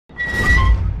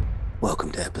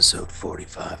Welcome to episode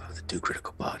 45 of the Too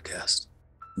Critical Podcast.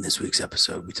 In this week's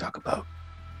episode, we talk about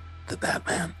the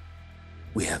Batman.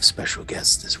 We have special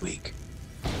guests this week: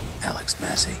 Alex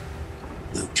Massey,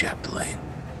 Luke Chapdelaine,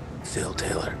 Phil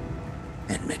Taylor,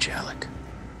 and Mitch Alec.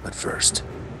 But first,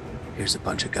 here's a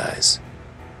bunch of guys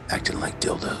acting like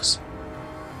dildos.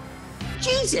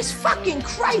 Jesus fucking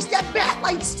Christ, that bat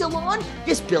light's still on?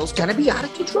 This bill's gonna be out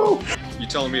of control. You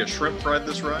telling me a shrimp fried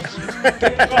this rise?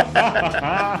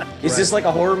 Is this like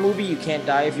a horror movie? You can't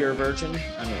die if you're a virgin?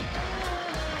 I mean,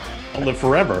 I'll live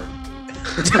forever.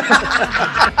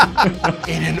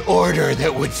 In an order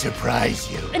that would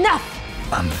surprise you. Enough!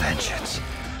 I'm vengeance.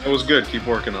 That was good. Keep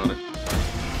working on it.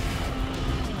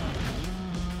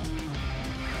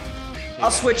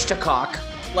 I'll switch to cock.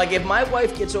 Like, if my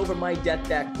wife gets over my debt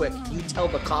that quick, you tell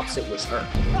the cops it was her.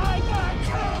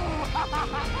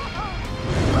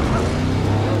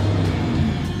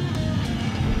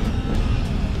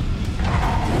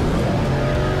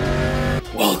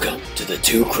 Welcome to the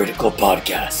Too Critical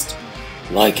Podcast.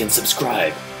 Like and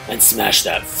subscribe, and smash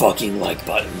that fucking like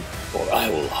button, or I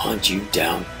will hunt you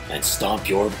down and stomp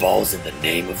your balls in the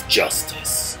name of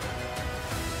justice.